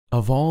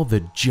Of all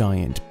the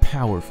giant,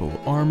 powerful,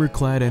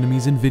 armor-clad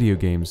enemies in video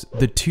games,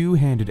 the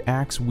two-handed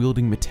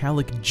axe-wielding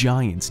metallic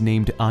giants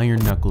named Iron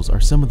Knuckles are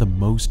some of the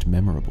most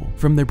memorable.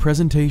 From their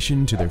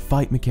presentation to their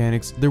fight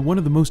mechanics, they're one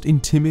of the most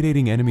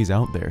intimidating enemies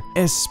out there,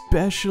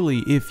 especially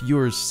if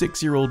you're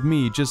 6-year-old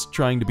me just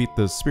trying to beat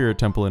the Spirit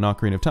Temple in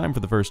Ocarina of Time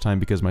for the first time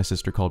because my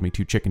sister called me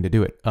too chicken to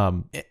do it.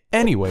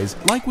 Anyways,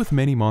 like with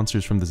many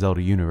monsters from the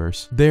Zelda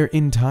universe, their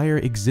entire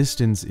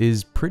existence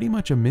is pretty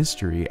much a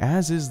mystery,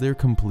 as is their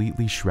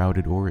completely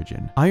shrouded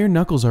origin. Iron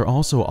Knuckles are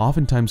also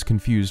oftentimes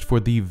confused for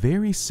the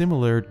very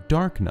similar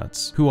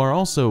darknuts, who are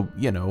also,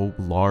 you know,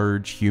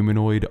 large,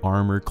 humanoid,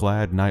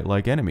 armor-clad,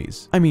 knight-like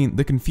enemies. I mean,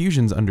 the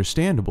confusion's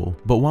understandable,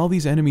 but while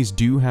these enemies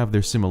do have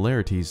their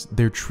similarities,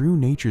 their true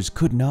natures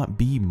could not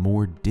be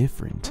more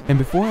different. And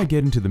before I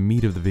get into the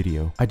meat of the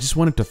video, I just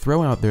wanted to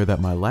throw out there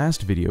that my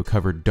last video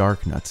covered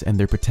darknuts and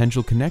their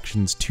potential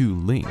connections to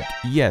Link.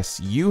 Yes,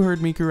 you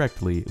heard me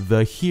correctly,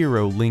 the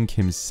hero Link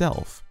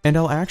himself. And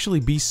I'll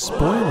actually be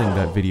spoiling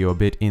that video a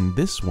bit in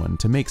this one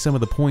to make some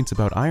of the points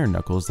about Iron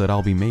Knuckles that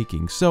I'll be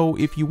making, so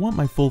if you want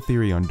my full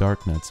theory on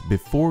darknuts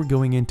before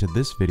going into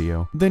this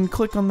video, then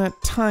click on that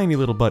tiny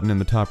little button in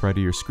the top right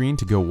of your screen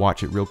to go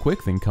watch it real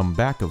quick, then come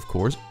back of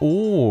course,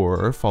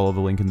 or follow the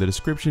link in the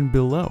description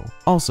below.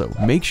 Also,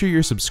 make sure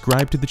you're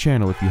subscribed to the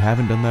channel if you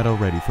haven't done that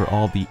already for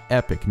all the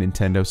epic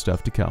Nintendo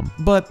stuff to come.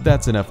 But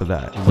that's enough of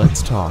that,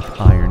 let's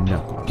talk Iron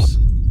Knuckles.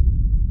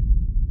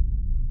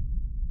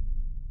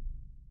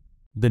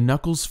 The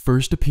Knuckles'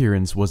 first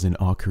appearance was in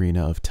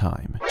Ocarina of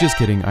Time. Just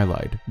kidding, I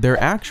lied. Their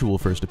actual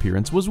first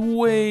appearance was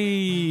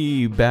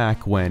way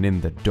back when,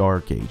 in the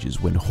Dark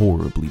Ages, when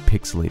horribly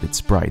pixelated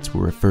sprites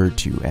were referred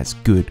to as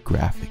good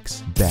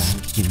graphics,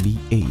 back in the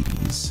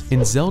 80s.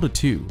 In Zelda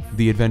 2,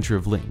 The Adventure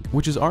of Link,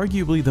 which is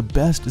arguably the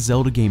best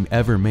Zelda game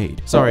ever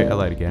made. Sorry, I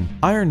lied again.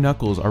 Iron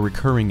Knuckles are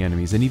recurring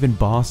enemies and even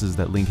bosses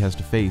that Link has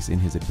to face in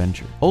his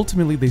adventure.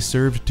 Ultimately, they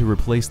served to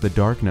replace the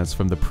darknuts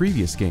from the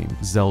previous game,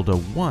 Zelda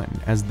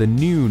 1, as the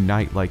new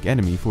knight-like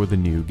enemy for the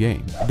new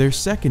game. Their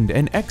second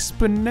and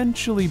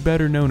exponentially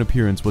better known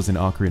appearance was in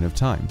Ocarina of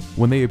Time,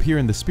 when they appear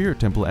in the Spirit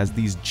Temple as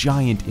these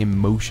giant,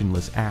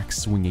 emotionless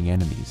axe-swinging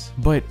enemies.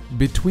 But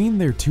between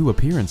their two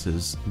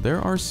appearances, there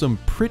are some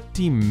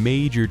pretty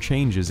major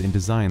changes in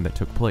design that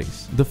took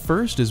place. The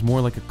first is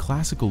more like a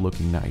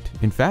classical-looking knight.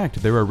 In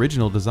fact, their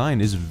original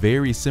design is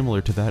very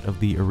similar to that of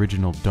the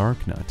original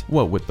Darknut,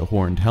 what with the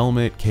horned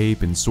helmet,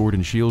 cape, and sword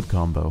and shield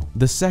combo.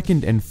 The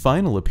second and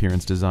final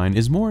appearance design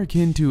is more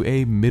akin to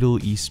a Middle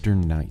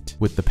Eastern knight,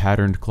 with the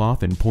patterned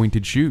cloth and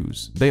pointed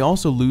shoes. They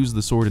also lose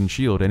the sword and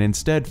shield and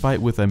instead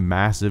fight with a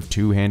massive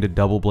two-handed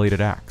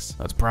double-bladed axe.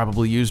 That's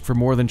probably used for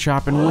more than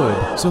chopping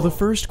wood. So the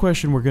first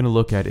question we're gonna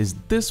look at is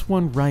this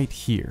one right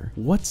here.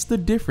 What's the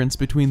difference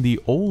between the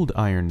old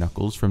Iron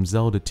Knuckles from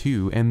Zelda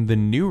 2 and the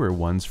newer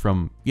ones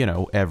from, you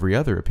know, every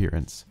other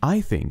appearance?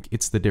 I think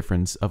it's the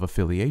difference of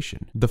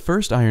affiliation. The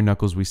first Iron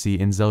Knuckles we see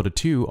in Zelda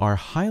 2 are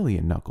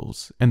Hylian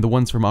Knuckles, and the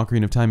ones from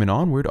Ocarina of Time and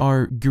onward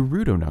are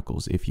Gerudo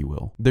Knuckles, if you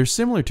will. They're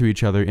similar to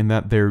each other in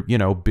that they're, you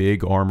know,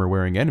 big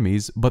armor-wearing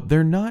enemies, but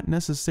they're not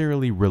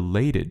necessarily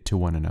related to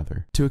one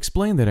another. To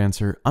explain that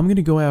answer, I'm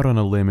gonna go out on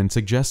a limb and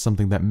suggest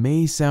something that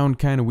may sound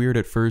kinda weird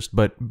at first,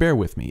 but bear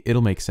with me,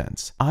 it'll make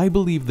sense. I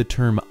believe the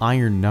term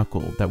Iron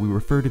Knuckle that we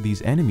refer to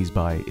these enemies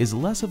by is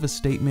less of a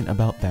statement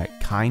about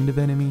that kind of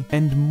enemy,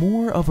 and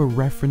more of a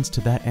reference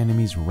to that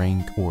enemy's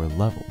rank or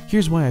level.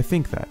 Here's why I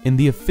think that. In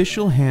the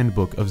official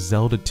handbook of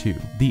Zelda 2,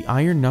 the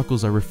Iron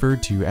Knuckles are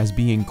referred to as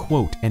being,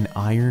 quote, an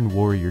iron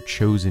warrior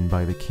chosen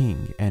by the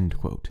king, end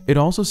quote. It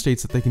also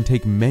states that they can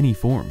take many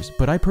forms,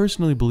 but I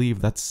personally believe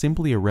that's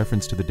simply a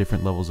reference to the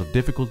different levels of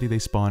difficulty they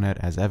spawn at,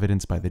 as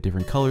evidenced by the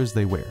different colors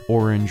they wear,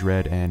 orange,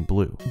 red, and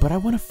blue. But I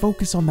want to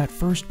focus on that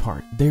first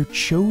part. They're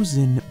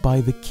chosen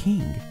by the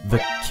king.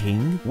 The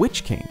king?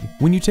 Which king?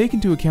 When you take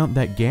into account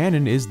that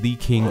Ganon is the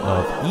king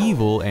of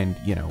evil, and,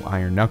 you know,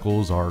 Iron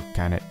Knuckles are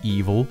kinda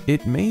evil,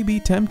 it may be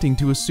tempting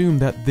to assume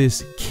that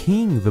this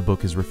king the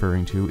book is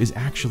referring to is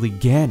actually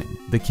Ganon,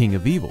 the king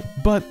of evil.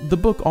 But the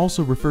book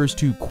also refers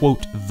to,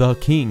 quote, the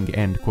king,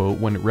 end quote,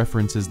 when it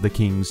references the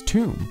king's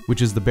tomb,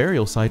 which is the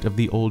burial site of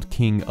the old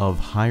king of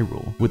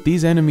Hyrule. With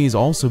these enemies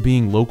also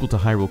being local to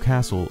Hyrule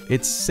Castle,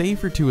 it's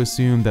safer to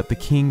assume that the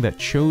king that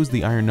chose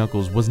the Iron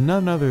Knuckles was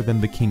none other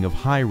than the king of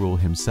Hyrule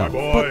himself.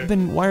 But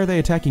then why are they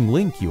attacking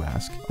Link, you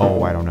ask?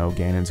 Oh, I don't know,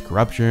 Ganon's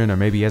corruption, or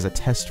maybe as a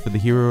test for the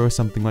hero or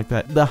something like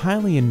that. The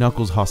Hylian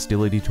Knuckles'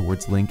 hostility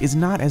towards Link is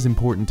not as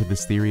important to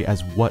this theory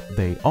as what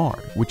they are,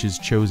 which is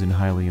chosen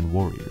Hylian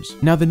warriors.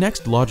 Now the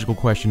next logical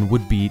question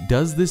would be,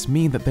 does this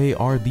mean that they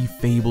are the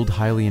fabled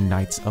Hylian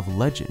Knights of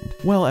legend?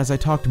 Well, as I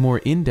talked more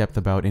in depth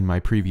about in my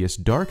previous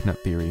Darknut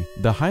theory,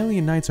 the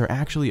Hylian Knights are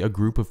actually a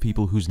group of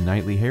people whose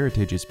knightly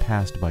heritage is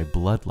passed by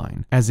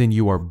bloodline, as in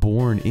you are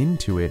born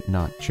into it,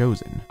 not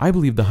chosen. I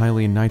believe the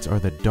Hylian Knights are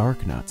the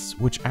Darknuts,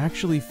 which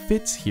actually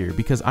fits here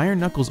because Iron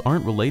Knuckles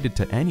aren't related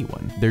to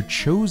anyone. They're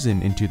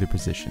chosen into their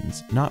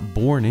positions, not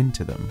born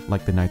into them,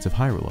 like the Knights of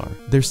Hyrule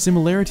are. Their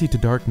similarity to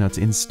Darknuts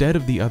instead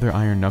of the other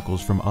Iron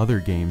Knuckles from other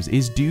games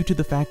is due to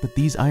the fact that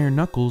that these iron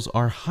knuckles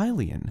are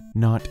Hylian,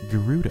 not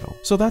Gerudo.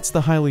 So that's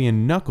the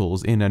Hylian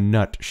knuckles in a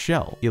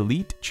nutshell.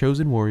 Elite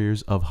chosen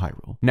warriors of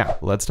Hyrule. Now,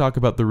 let's talk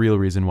about the real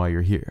reason why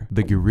you're here.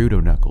 The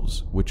Gerudo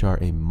knuckles, which are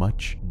a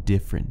much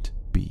different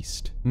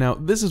beast. Now,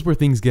 this is where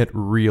things get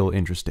real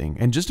interesting,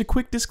 and just a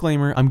quick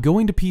disclaimer, I'm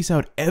going to piece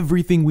out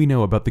everything we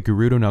know about the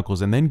Gerudo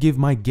knuckles and then give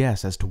my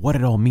guess as to what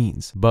it all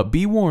means. But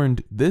be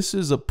warned, this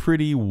is a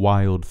pretty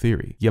wild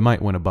theory. You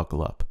might want to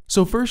buckle up.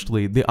 So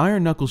firstly, the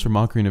iron knuckles from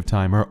Ocarina of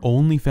Time are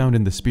only found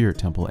in the Spirit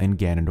Temple and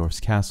Ganondorf's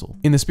castle.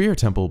 In the Spirit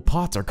Temple,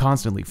 pots are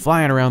constantly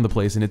flying around the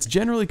place and it's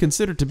generally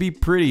considered to be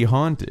pretty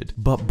haunted.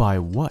 But by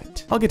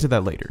what? I'll get to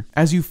that later.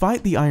 As you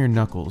fight the iron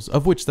knuckles,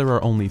 of which there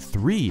are only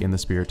 3 in the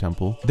Spirit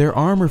Temple, their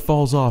armor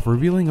falls off,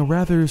 revealing a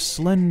rather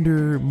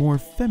slender, more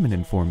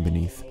feminine form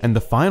beneath. And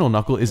the final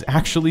knuckle is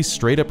actually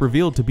straight up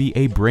revealed to be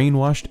a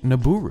brainwashed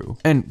Nabooru.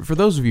 And for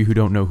those of you who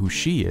don't know who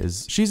she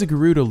is, she's a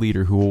Gerudo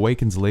leader who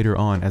awakens later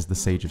on as the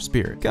Sage of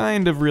Spirit.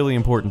 Kind of really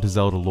important to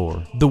Zelda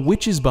lore. The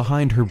witches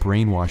behind her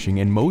brainwashing,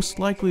 and most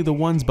likely the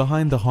ones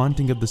behind the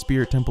haunting of the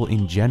Spirit Temple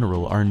in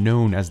general, are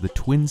known as the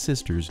twin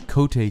sisters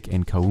Kotake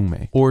and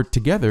Kaume, or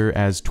together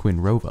as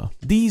Twinrova.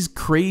 These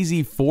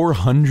crazy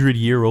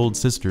 400-year-old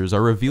sisters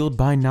are revealed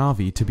by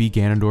Navi to be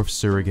Ganondorf's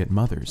surrogate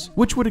mothers,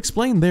 which would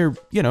explain their,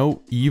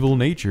 evil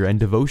nature and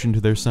devotion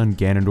to their son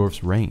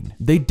Ganondorf's reign.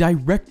 They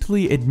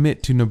directly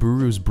admit to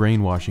Nabooru's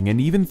brainwashing and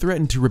even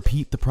threaten to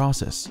repeat the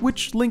process,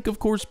 which Link of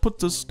course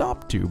puts a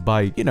stop to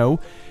by,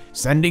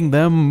 sending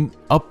them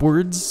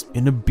upwards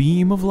in a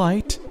beam of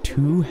light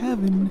to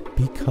heaven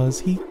because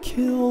he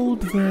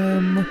killed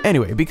them.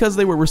 Anyway, because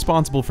they were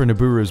responsible for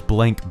Nabooru's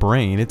blank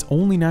brain, it's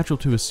only natural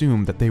to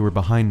assume that they were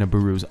behind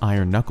Nabooru's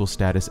iron knuckle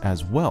status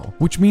as well,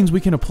 which means we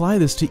can apply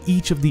this to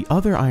each of the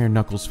other iron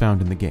knuckles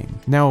found in the game.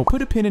 Now,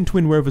 put a pin in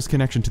Twinrova's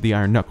connection to the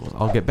iron knuckles.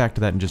 I'll get back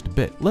to that in just a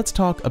bit. Let's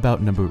talk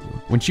about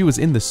Nabooru. When she was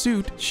in the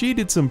suit, she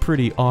did some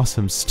pretty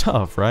awesome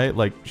stuff, right?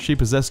 Like, she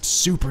possessed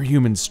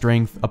superhuman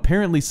strength,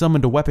 apparently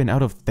summoned a weapon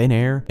out of thin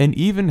air, and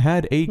even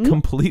had a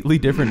completely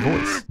different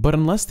voice. But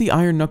unless the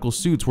iron knuckle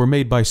suits were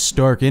made by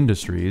Stark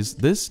Industries,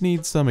 this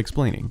needs some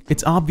explaining.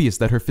 It's obvious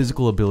that her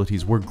physical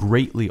abilities were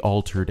greatly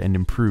altered and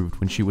improved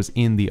when she was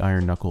in the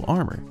iron knuckle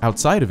armor.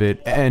 Outside of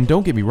it, and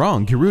don't get me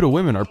wrong, Gerudo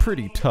women are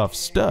pretty tough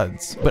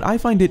studs, but I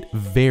find it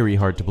very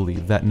hard to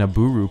believe that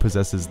Nabooru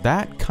possesses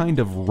that kind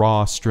of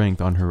raw strength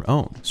on her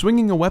own.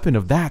 Swinging a weapon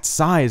of that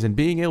size and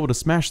being able to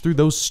smash through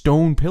those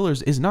stone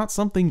pillars is not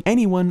something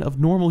anyone of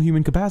normal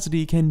human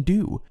capacity can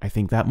do. I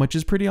think that much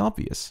is pretty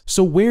obvious.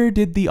 So where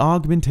did the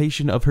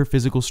augmentation of her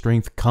physical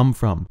strength come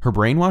from? Her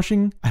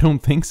brainwashing? I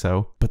don't think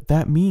so, but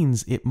that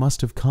means it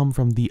must have come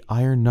from the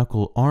iron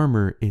knuckle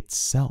armor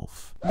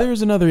itself.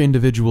 There's another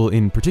individual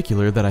in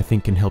particular that I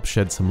think can help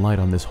shed some light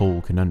on this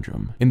whole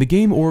conundrum. In the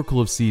game Oracle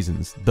of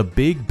Seasons, the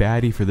big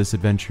baddie for this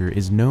adventure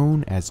is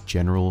known as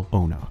General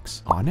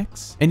Onox.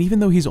 Onyx? And even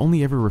though he's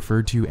only ever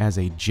referred to as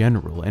a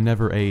general and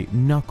never a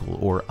knuckle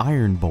or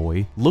iron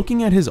boy,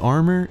 looking at his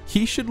armor,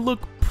 he should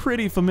look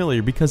pretty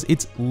familiar because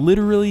it's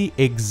literally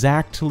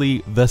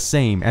exactly the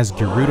same as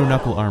Gerudo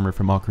knuckle armor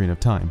from Ocarina of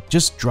Time,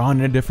 just drawn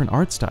in a different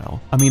art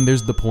style. I mean,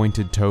 there's the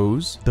pointed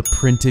toes, the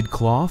printed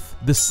cloth,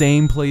 the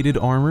same plated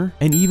armor,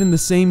 and even the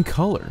same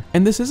color.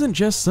 And this isn't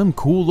just some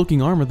cool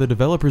looking armor the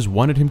developers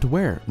wanted him to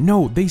wear.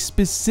 No, they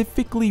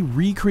specifically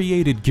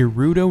recreated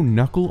Gerudo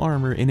knuckle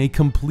armor in a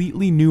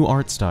completely new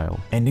art style.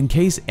 And in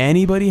case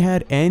anybody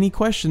had any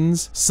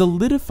questions,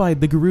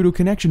 solidified the Gerudo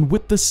connection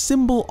with the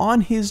symbol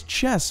on his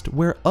chest,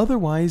 where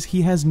otherwise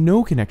he has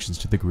no connections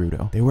to the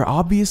Gerudo. They were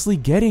obviously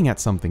getting at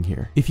something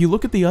here. If you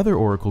look at the other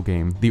Oracle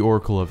game, the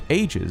Oracle of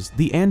Ages,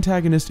 the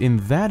antagonist in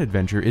that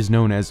adventure is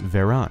known as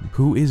Veran,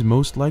 who is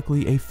most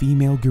likely a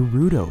female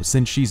Gerudo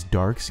since she's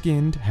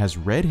dark-skinned, has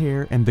red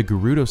hair, and the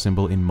Gerudo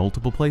symbol in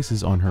multiple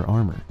places on her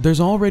armor. There's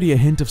already a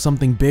hint of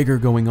something bigger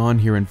going on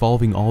here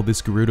involving all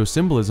this Gerudo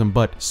symbolism,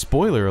 but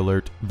spoiler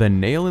alert, the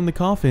nail in the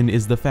coffin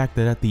is the fact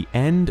that at the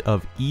end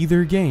of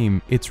either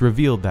game, it's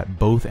revealed that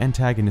both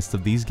antagonists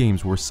of these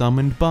games were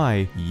summoned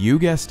by, you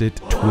guessed it,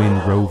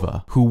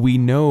 Twinrova, who we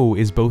know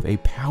is both a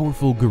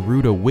powerful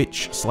Gerudo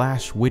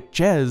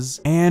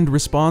witch/witches and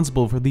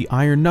responsible for the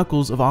iron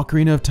knuckles of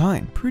Ocarina of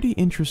Time. Pretty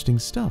interesting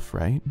stuff,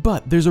 right?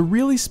 But there's a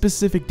really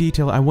specific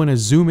detail I want to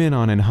zoom in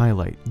on and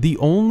highlight. The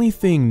only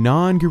thing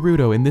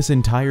non-Gerudo in this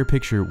entire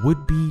picture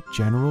would be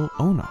General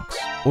Onox,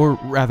 or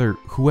rather,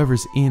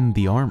 whoever's in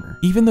the armor.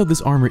 Even though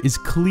this armor is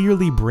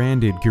clearly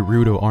branded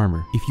Gerudo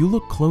armor, if you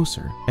look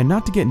closer, and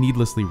not to get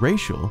needlessly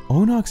racial,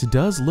 Onox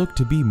does look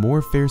to be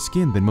more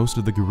fair-skinned than most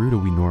of the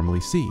Gerudo we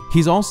normally see.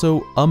 He's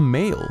also a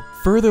male,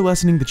 further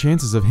lessening the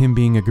chances of him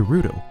being a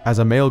Gerudo, as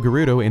a male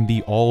Gerudo in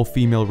the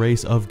all-female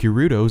race of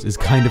Gerudos is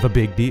kind of a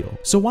big deal.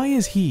 So why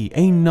is he,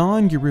 a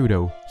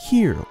non-Gerudo,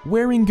 here,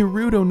 wearing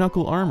Gerudo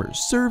knuckle armor,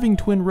 serving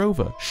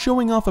Twinrova,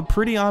 showing off a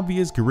pretty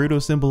obvious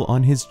Gerudo symbol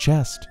on his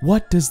chest?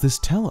 What does this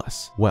tell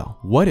us? Well,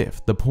 what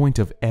if the point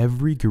of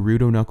every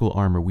Gerudo knuckle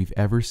armor we've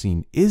ever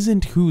seen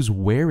isn't who's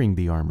wearing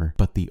the armor,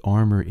 but the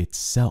armor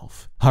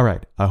itself?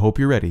 Alright, I hope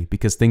you're ready,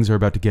 because things are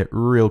about to get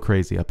real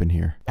crazy up in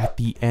here. At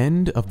the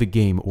end of the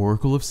game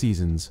Oracle of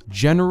Seasons,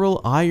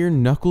 General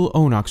Iron Knuckle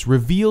Onox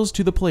reveals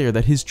to the player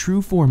that his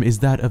true form is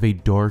that of a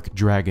dark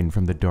dragon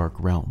from the Dark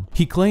Realm.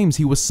 He claims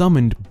he was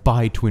summoned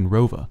by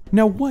Twinrova.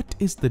 Now what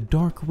is the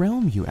Dark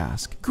Realm, you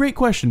ask? Great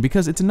question,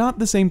 because it's not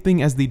the same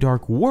thing as the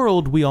Dark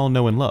World we all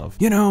know and love.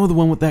 You know, the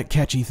one with that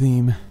catchy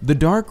theme. The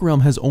Dark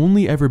Realm has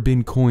only ever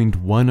been coined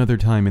one other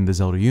time in the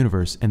Zelda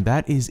universe, and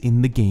that is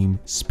in the game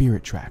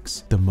Spirit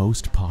Tracks, the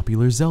most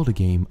popular Zelda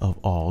game of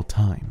all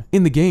time.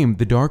 In the game,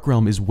 the Dark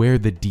Realm is where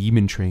the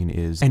demon train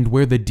is, and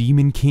where the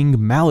demon king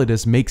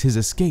Malladus makes his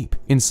escape.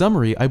 In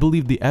summary, I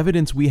believe the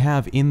evidence we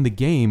have in the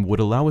game would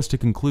allow us to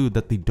conclude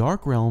that the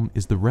Dark Realm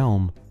is the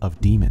realm of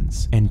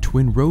demons. And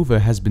Twinrova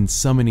has been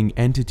summoning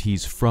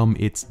entities from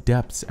its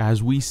depths,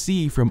 as we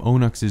see from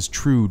Onox's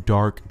true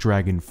dark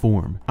dragon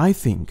form. I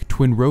think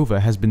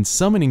Twinrova has been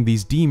summoning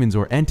these demons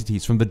or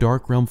entities from the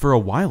Dark Realm for a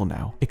while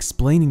now,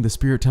 explaining the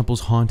Spirit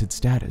Temple's haunted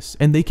status,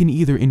 and they can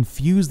either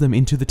infuse them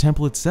into the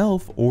temple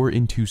itself or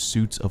into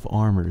suits of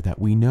armor that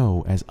we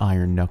know as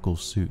Iron Knuckle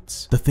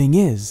suits. The thing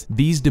is,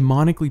 these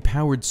demonically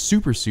powered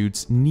super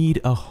suits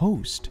need a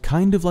host,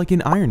 kind of like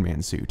an Iron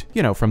Man suit,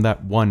 you know, from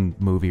that one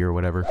movie or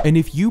whatever. And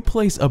if you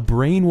place a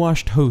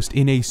brainwashed host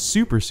in a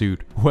super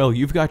suit, well,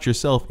 you've got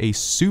yourself a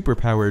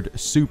super-powered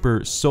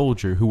super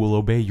soldier who will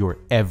obey your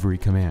every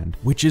command,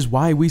 which is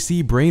why we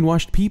see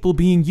brainwashed people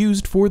being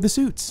used for the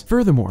suits.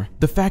 Furthermore,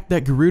 the fact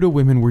that Gerudo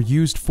women were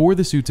used for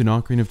the suits in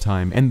Ocarina of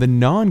Time and the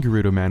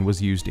non-Gerudo man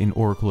was used in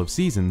Oracle of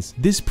Seasons,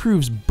 this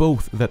proves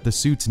both that the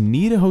suits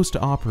need a host to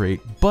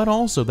operate, but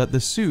also that the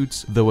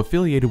suits, though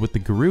affiliated with the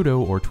Gerudo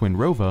or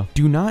Twinrova,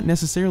 do not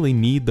necessarily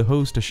need the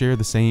host to share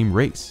the same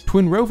race.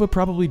 Twinrova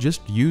probably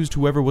just used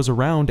whoever was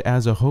around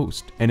as a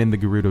host, and in the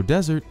Gerudo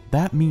Desert,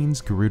 that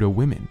means Gerudo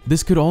women.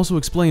 This could also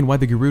explain why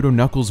the Gerudo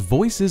Knuckles'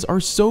 voices are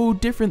so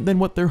different than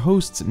what their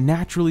hosts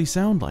naturally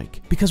sound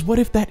like. Because what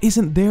if that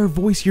isn't their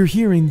voice you're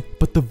hearing,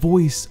 but the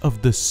voice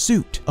of the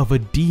suit of a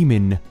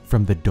demon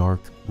from the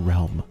Dark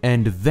Realm?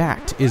 And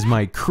that is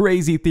my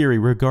crazy theory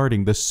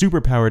regarding the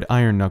superpowered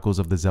Iron Knuckles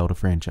of the Zelda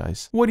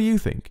franchise. What do you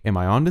think? Am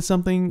I onto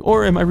something,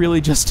 or am I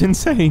really just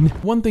insane?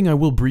 One thing I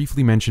will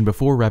briefly mention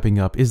before wrapping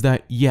up is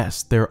that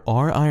yes, there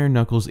are Iron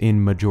Knuckles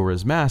in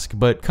Majora's Mask,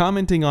 but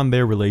commenting on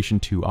their relation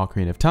to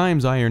Ocarina of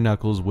Time's Iron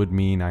Knuckles would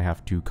mean I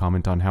have to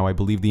comment on how I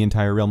believe the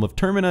entire realm of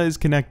Termina is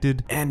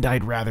connected, and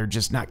I'd rather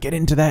just not get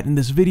into that in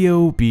this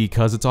video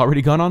because it's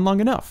already gone on long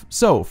enough.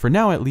 So for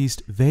now at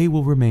least, they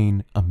will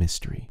remain a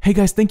mystery. Hey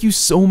guys, thank you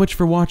so much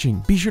for watching.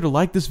 Be sure to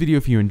like this video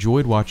if you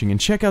enjoyed watching and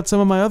check out some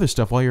of my other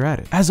stuff while you're at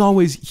it. As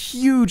always,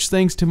 huge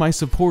thanks to my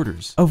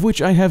supporters, of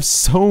which I have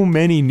so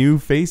many new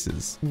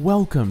faces.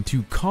 Welcome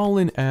to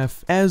Colin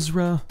F,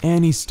 Ezra,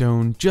 Annie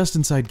Stone, Just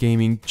Inside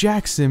Gaming,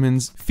 Jack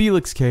Simmons,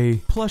 Felix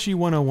K, Plushy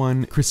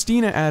 101,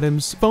 Christina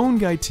Adams, Phone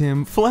Guy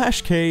Tim,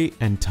 Flash K,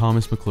 and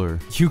Thomas McClure.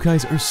 You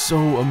guys are so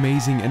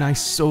amazing and I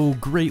so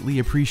greatly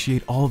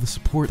appreciate all the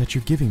support that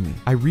you're giving me.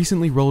 I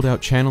recently rolled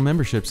out channel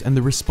memberships and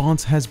the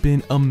response has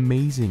been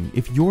amazing.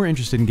 If you're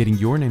interested in getting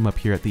your name up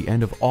here at the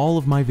end of all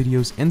of my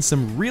videos and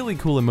some really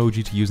cool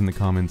emoji to use in the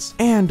comments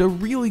and a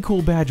really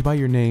cool badge by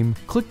your name,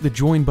 click the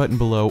join button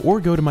below or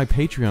go to my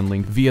Patreon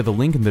link via the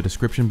link in the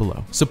description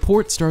below.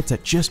 Support starts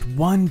at just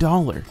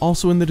 $1.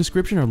 Also in the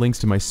description are links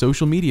to my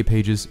social media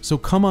pages, so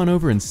come on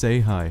over and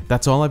say hi.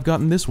 That's all I've got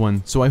in this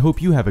one, so I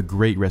hope you have a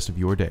great rest of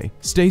your day.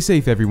 Stay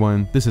safe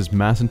everyone, this is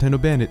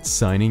maskednintendobandit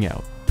signing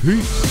out.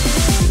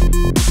 Peace!